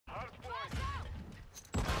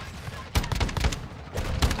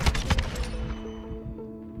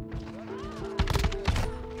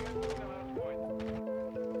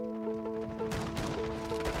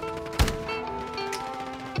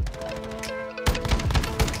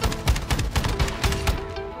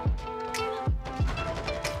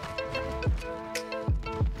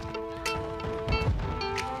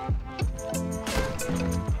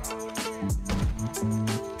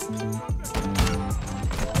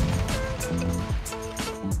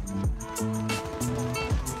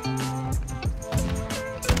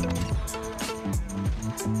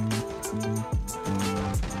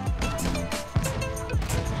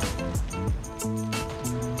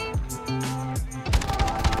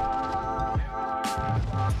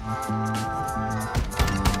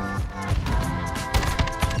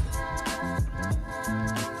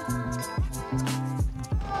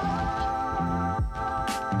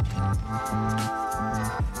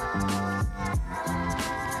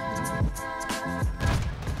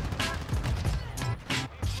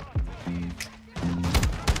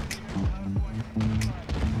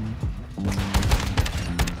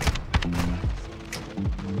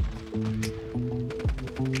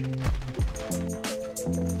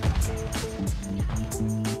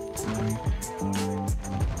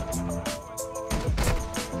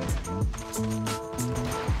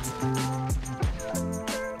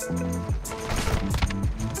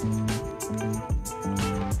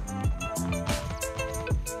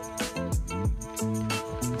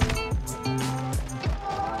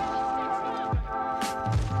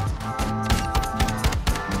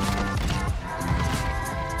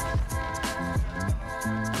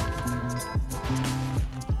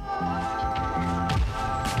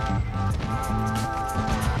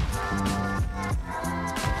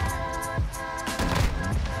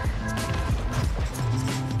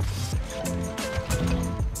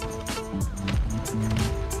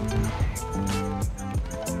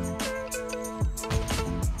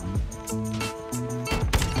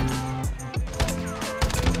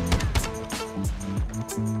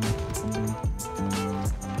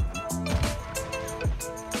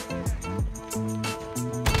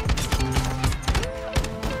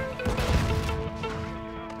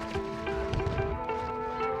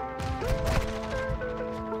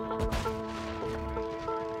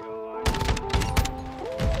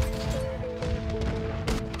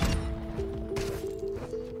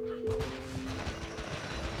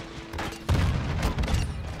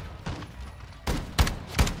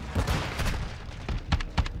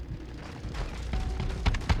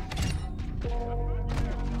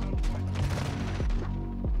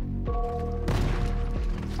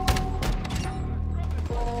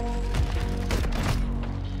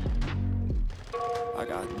I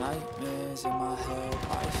got nightmares in my head,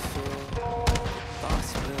 I fear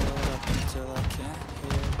thoughts build up until I can't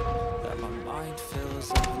hear, that my mind fills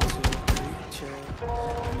up into a creature,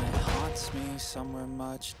 and it haunts me somewhere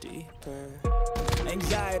much deeper.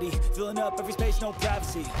 Anxiety, filling up every space, no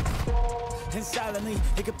privacy. And silently,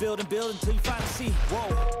 it could build and build until you finally see, whoa,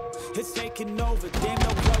 it's taking over, damn no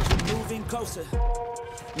closure, moving closer.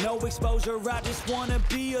 No exposure, I just wanna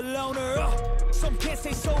be a loner. Some can't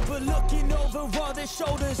stay sober, looking over all their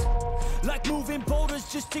shoulders, like moving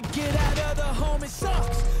boulders just to get out of the home. It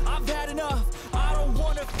sucks, I've had enough, I don't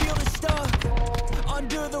wanna feel it stuck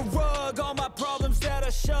under the rug, all my problems that I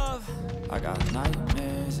shove. I got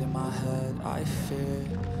nightmares in my head, I fear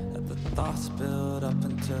that the thoughts build up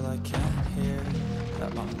until I can't hear,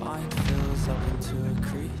 that my mind fills up into a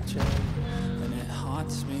creature, and it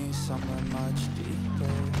haunts me somewhere much deeper.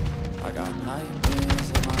 I got nightmares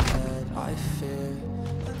in my head, I fear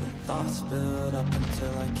that the thoughts build up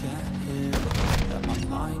until I can't hear, that my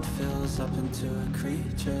mind fills up into a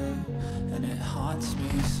creature, and it haunts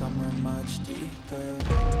me somewhere much deeper.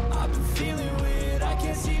 I've been feeling weird, I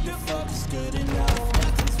can't seem to focus good enough.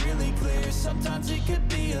 Nothing's really clear, sometimes it could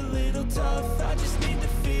be a little tough. I just need to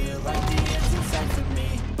feel like the end's inside for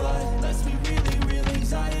me, but let's be really real,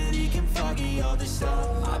 anxiety can foggy all this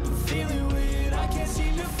stuff. I've been feeling weird, I can't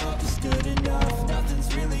seem to focus good enough.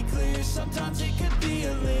 Nothing's really clear, sometimes it could be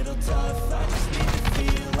a little tough. I just need to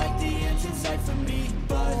feel like the end's inside for me,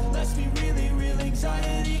 but let's be really real,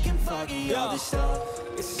 anxiety can foggy all this stuff.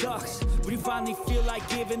 It sucks when you finally feel like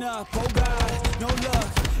giving up. Oh God, no luck,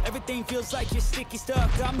 everything feels like you're sticky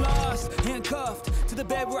stuck. I'm lost, handcuffed to the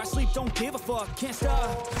bed where I sleep, don't give a fuck. Can't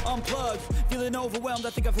stop, unplugged, feeling overwhelmed,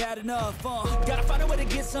 I think I've had enough. Gotta find a way to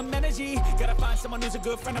get some energy, gotta find someone who's a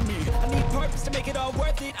good friend of me. I need purpose to make it all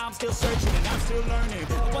worth it, I'm still searching and I'm still learning.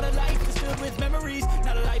 I want a life that's filled with memories,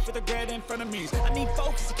 not a life with regret in front of me. I need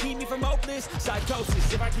focus to keep me from hopeless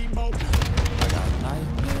psychosis if I keep moping. I got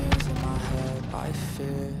nightmares in my head, I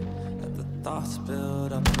fear that the thoughts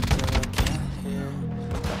build up until I can't hear,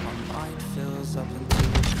 that my mind fills up into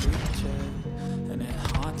a creature, and it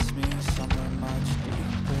haunts me somewhere much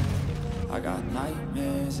deeper. I got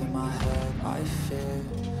nightmares in my head, I fear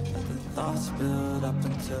that the thoughts build up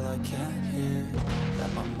until I can't hear,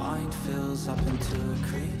 that my mind fills up into a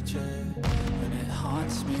creature, and it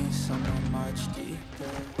haunts me somewhere much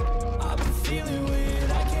deeper. I've been feeling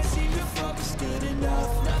weird, I can't seem to focus good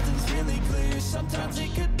enough. Nothing's really clear, sometimes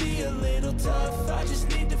it could be a little tough. I just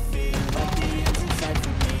need to feel like the end's inside for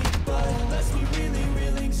me, but let's be really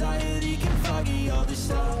real, anxiety can foggy all this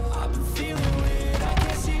stuff. I've been feeling weird, I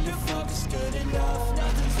can't seem to focus good enough.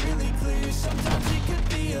 Nothing's really clear, sometimes it could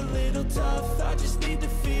be a little tough. I just need to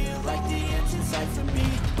feel like the end's inside for me,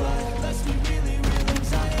 but let's be really real,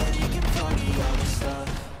 anxiety can foggy all this stuff.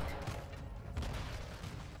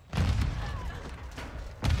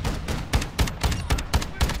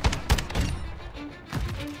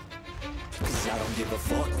 I don't give a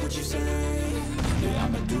fuck what you say, yeah,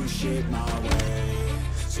 I'ma do shit my way.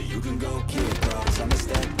 So you can go kick rocks, I'ma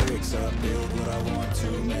stack bricks up, build what I want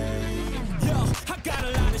to make. Yo, I got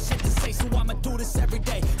a lot of shit to say, so I'ma do this every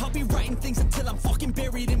day. I'll be writing things until I'm fucking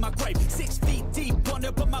buried in my grave. 6 feet deep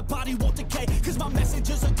under, but my body won't decay. Cause my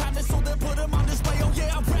messages are timeless, so they'll put them on display. Oh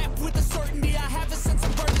yeah, I rap with a certainty, I have a sense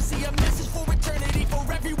of urgency. A message for eternity, for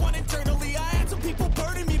everyone internally. I had some people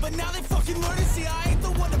burning me, but now they fucking learn to see I ain't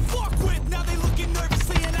the one to fuck with. Now they looking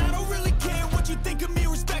nervously, and I don't really care what you think of me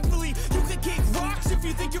respectfully. You can kick rocks if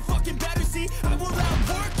you think you're fucking better, see. I will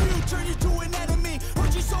outwork you, turn you to an enemy.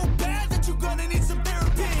 Hurt you so bad that you're gonna need some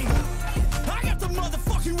therapy. I got the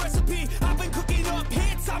motherfucking recipe. I've been cooking up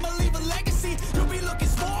hits, I'ma leave a legacy. You'll be looking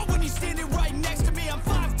small when you're standing right next to me. I'm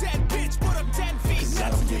 5'10", bitch, but I'm 10 feet next to me. I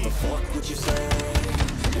don't give a fuck what you say.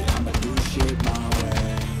 Yeah, I'ma do shit my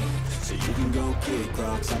way. So you can go kick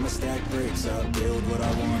rocks, I'ma stack bricks up, build what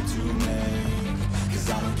I want to make. Cause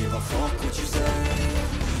I don't give a fuck what you say.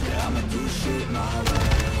 Yeah, I'ma do shit my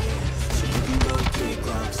way. So you can go kick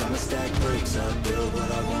rocks, I'ma stack bricks up, build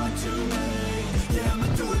what I want to make. Yeah, I'ma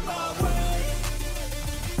do it my way.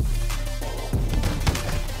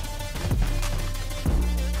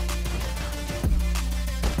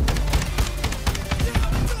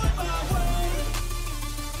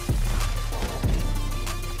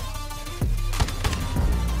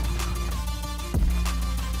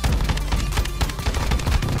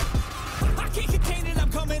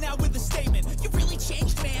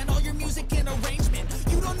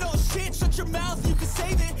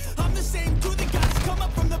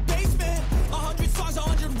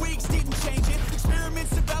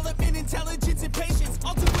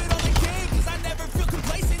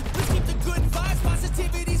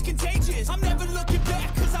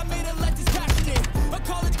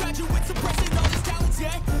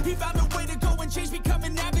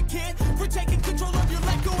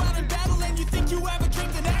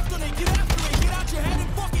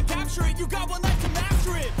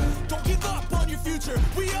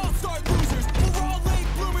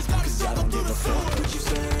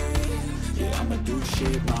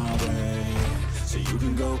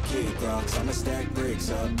 I'ma stack bricks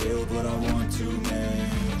up, build what I want to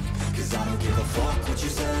make. Cause I don't give a fuck what you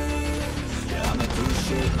say. Yeah, I'ma do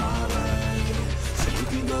shit my way. So you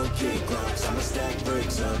can go kick rocks, I'ma stack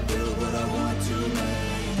bricks up, build what I want to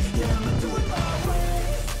make. Yeah, I'ma do it my way.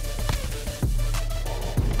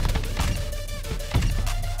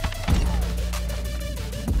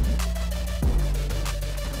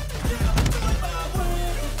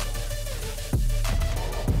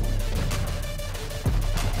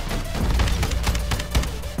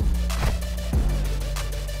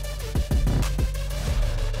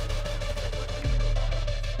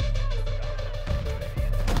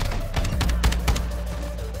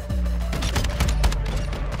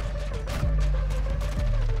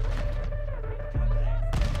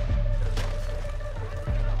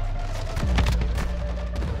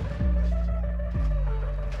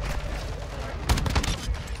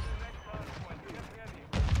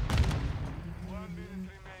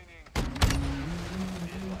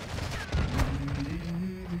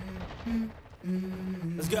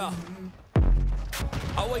 Let's go.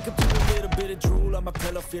 I wake up to a little bit of drool on my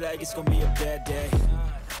pillow, feel like it's gonna be a bad day.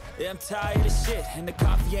 Yeah, I'm tired of shit, and the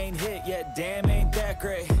coffee ain't hit yet, damn, ain't that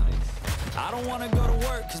great. I don't wanna go to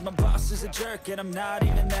work, cause my boss is a jerk, and I'm not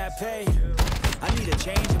even that paid. I need a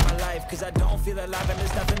change in my life, cause I don't feel alive, and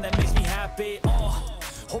there's nothing that makes me happy.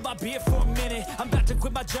 Hold my beer for a minute. I'm about to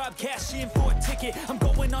quit my job, cash in for a ticket. I'm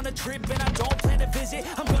going on a trip and I don't plan to visit.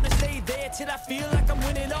 I'm gonna stay there till I feel like I'm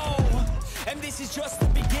winning. And this is just the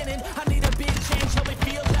beginning. I need a big change, help me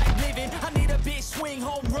feel like living. I need a big swing,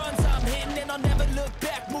 home runs I'm hitting, and I'll never look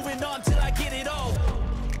back, moving on till I get it all.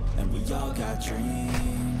 And we all got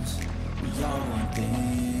dreams, we all want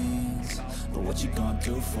things, but what you gonna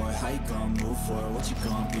do for it? How you gonna move for it? What you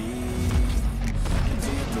gonna be? And do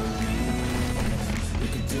you believe you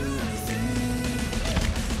can do anything?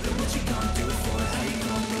 But what you gonna do for it? How you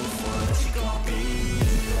gonna move for it? What you gonna be?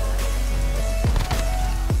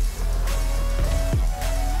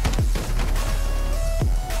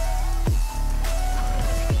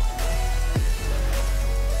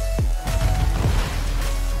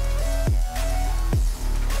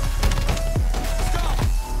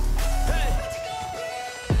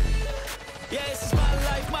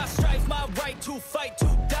 To fight, to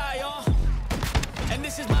die on. And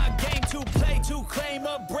this is my game to play, to claim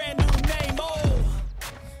a brand new name,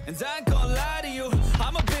 And I ain't gonna lie to you,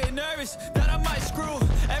 I'm a bit nervous that I might screw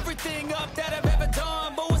everything up that I've ever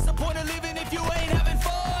done. But what's the point of living if you ain't having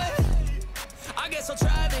fun? I guess I'll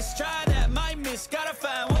try this, try that, might miss, gotta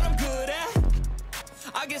find what I'm good at.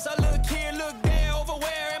 I guess I look here, look there, over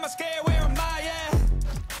where am I scared, where am I at?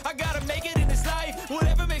 I gotta make it in this life,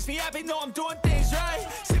 whatever makes me happy, know I'm doing things right.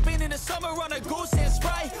 Sipping in the summer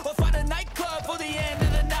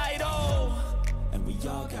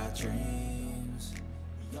got dreams,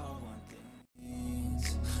 we all want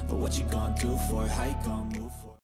things, but what you gonna do for it, how you gonna move for it?